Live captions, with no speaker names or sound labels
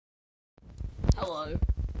Hello.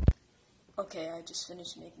 Okay, I just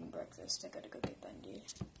finished making breakfast. I gotta go get Bendy.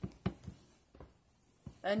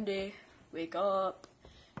 Bendy, wake up.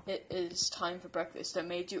 It is time for breakfast. I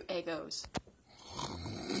made you Eggos.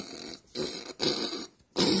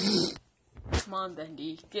 Come on,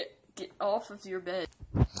 Bendy. Get off of your bed.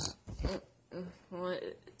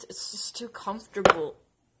 What? It's just too comfortable.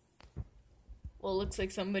 Well, looks like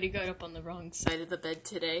somebody got up on the wrong side of the bed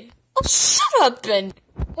today. Oh, shut up, Ben!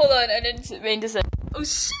 Hold on, I didn't mean to say. Oh,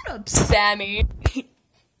 shut up, Sammy!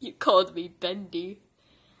 You called me Bendy.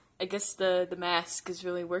 I guess the mask is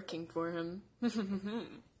really working for him.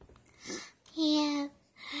 Yeah.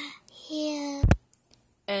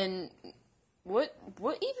 And what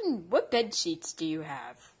bed sheets do you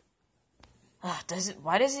have? Why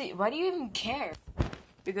do you even care?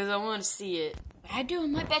 Because I want to see it. What I do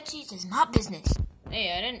in my bed sheets is my business.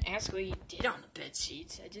 Hey, I didn't ask what you did on the bed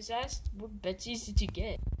sheets. I just asked what bed sheets did you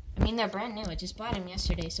get? I mean, they're brand new. I just bought them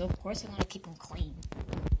yesterday, so of course I want to keep them clean.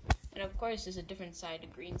 And of course, there's a different side, a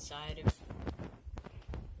green side of...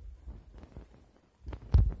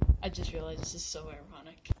 I just realized this is so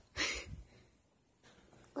ironic.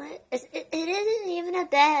 What? It isn't even a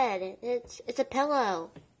bed. It's a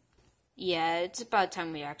pillow. Yeah, it's about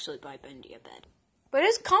time we actually buy Bendy a bed. But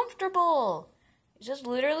it's comfortable! It's just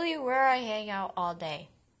literally where I hang out all day.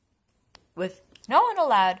 With no one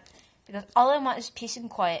allowed, because all I want is peace and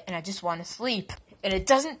quiet, and I just want to sleep. And it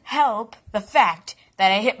doesn't help the fact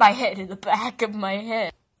that I hit my head in the back of my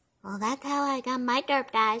head. Well, that's how I got my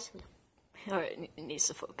derp, guys. Alright, it needs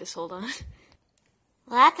to focus, hold on.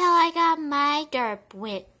 Well, that's how I got my derp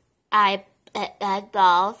with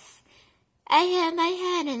eyeballs. I hit my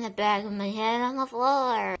head in the back of my head on the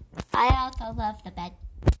floor. I also love the bed,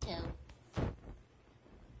 too.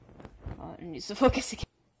 Oh, it needs to focus again.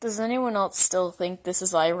 Does anyone else still think this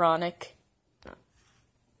is ironic?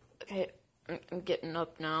 Okay, I'm getting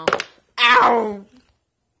up now. Ow!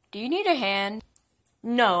 Do you need a hand?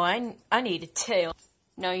 No, I need a tail.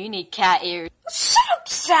 No, you need cat ears. Shut up,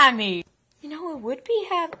 Sammy! You know, it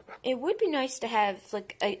would be nice to have,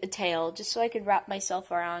 like, a tail, just so I could wrap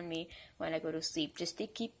myself around me when I go to sleep, just to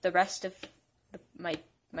keep the rest of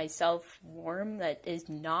myself warm, that is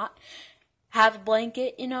not have a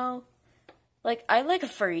blanket, you know? Like, I like a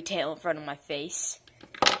furry tail in front of my face.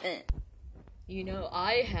 You know,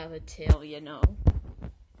 I have a tail, you know.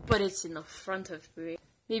 But it's in the front of me.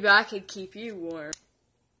 Maybe I could keep you warm.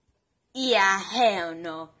 Yeah, hell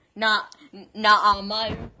no. Not on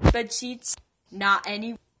my bed sheets. Not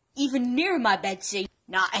even near my bed sheet.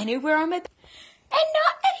 Not anywhere on my bed. And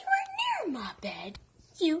not anywhere near my bed.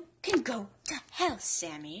 You can go to hell,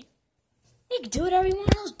 Sammy. You can do whatever you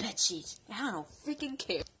want on those bed sheets. I don't freaking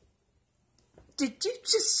care. Did you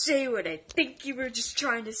just say what I think you were just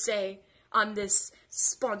trying to say on this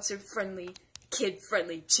sponsor-friendly,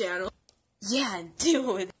 kid-friendly channel? Yeah,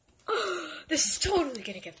 deal with it. This is totally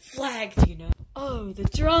gonna get flagged, you know. Oh, the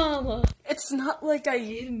drama. It's not like I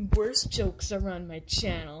hidden worse jokes around my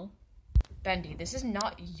channel. Bendy, this is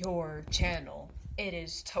not your channel. It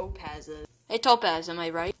is Topaz's. Hey, Topaz, am I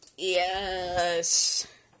right? Yes.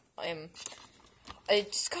 I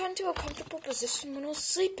just got into a comfortable position when I was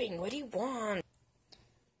sleeping. What do you want?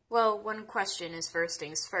 Well, one question is first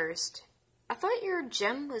things first. I thought your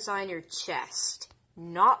gem was on your chest,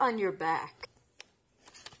 not on your back.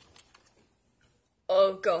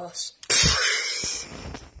 Oh, gosh.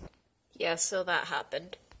 Yeah, so that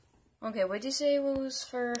happened. Okay, what'd you say it was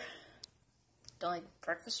for, like,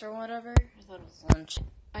 breakfast or whatever? I thought it was lunch.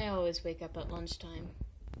 I always wake up at lunchtime.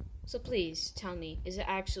 So please, tell me, is it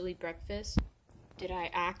actually breakfast? Did I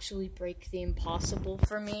actually break the impossible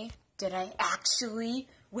for me? Did I actually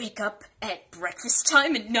wake up at breakfast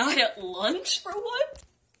time and not at lunch for once?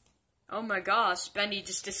 Oh my gosh, Bendy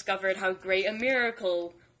just discovered how great a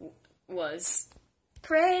miracle was.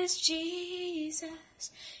 Praise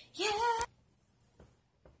Jesus, yeah.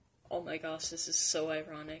 Oh my gosh, this is so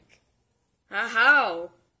ironic.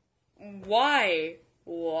 How? Why?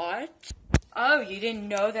 What? Oh, you didn't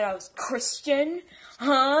know that I was Christian?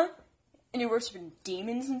 Huh? And you're worshiping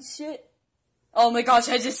demons and shit? Oh my gosh,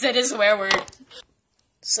 I just said a swear word.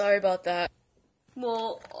 Sorry about that.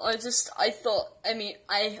 Well,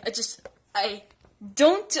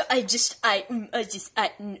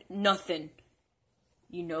 nothing.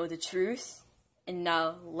 You know the truth, and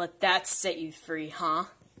now let that set you free, huh?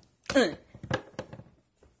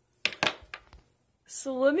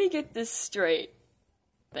 So let me get this straight.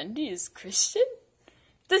 Bendy is Christian?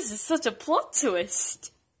 This is such a plot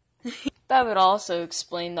twist. That would also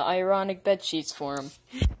explain the ironic bedsheets for him.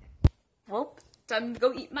 Well, time to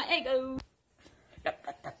go eat my Eggo.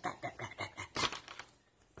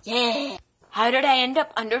 Yeah. How did I end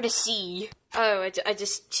up under the sea? Oh, I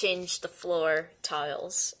just changed the floor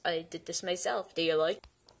tiles. I did this myself. Do you like?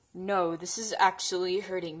 No, this is actually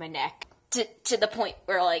hurting my neck. To the point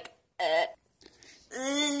where, like,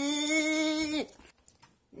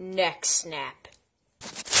 neck snap.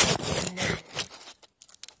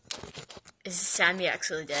 Is Sammy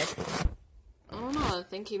actually dead? I don't know, I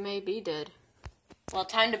think he may be dead. Well,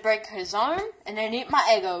 time to break his arm and then eat my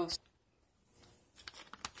Eggos.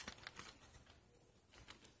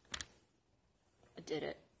 I did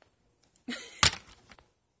it.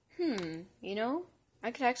 You know,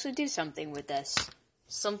 I could actually do something with this.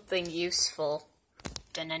 Something useful.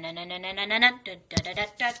 I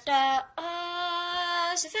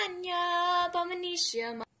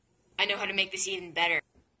know how to make this even better.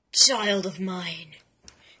 Child of mine,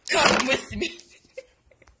 come with me.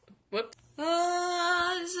 Whoop.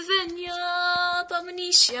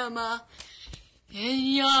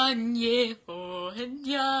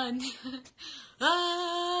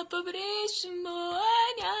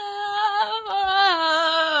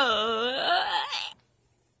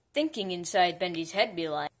 Thinking inside Bendy's head be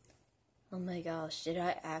like, oh my gosh, did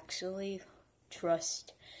I actually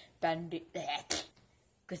trust Bendy?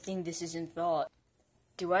 Good thing this isn't thought.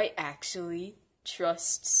 Do I actually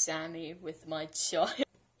trust Sammy with my child?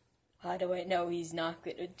 How do I know he's not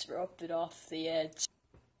gonna drop it off the edge?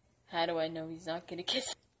 How do I know he's not gonna kiss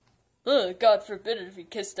him? Ugh, God forbid it if he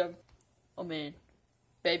kissed him. I mean,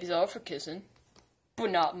 babies are for kissing, but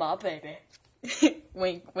not my baby.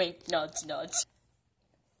 Wink, wink, nudge, nudge.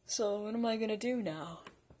 So what am I gonna do now?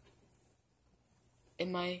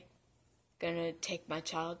 Am I gonna take my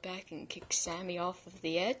child back and kick Sammy off of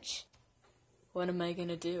the edge? What am I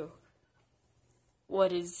gonna do?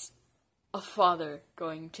 What is a father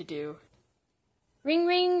going to do? Ring,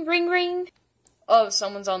 ring, ring, ring. Oh,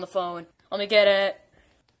 someone's on the phone. Let me get it.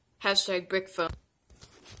 Hashtag brick phone.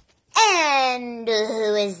 And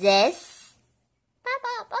who is this?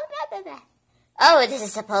 Oh, this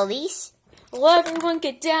is the police? Well, everyone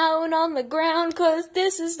get down on the ground, 'cause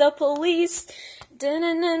this is the police.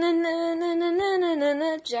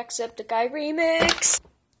 Jacksepticeye remix.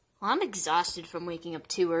 Well, I'm exhausted from waking up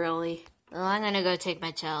too early. Well, I'm gonna go take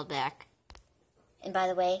my child back. And by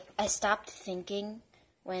the way, I stopped thinking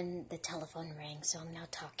when the telephone rang, so I'm now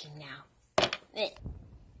talking now.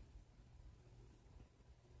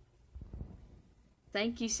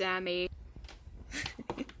 Thank you, Sammy.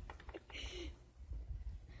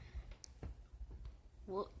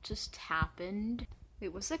 What just happened?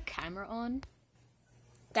 Wait, was the camera on?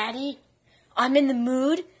 Daddy, I'm in the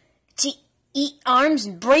mood to eat arms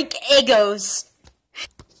and break Eggos.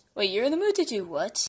 Wait, you're in the mood to do what?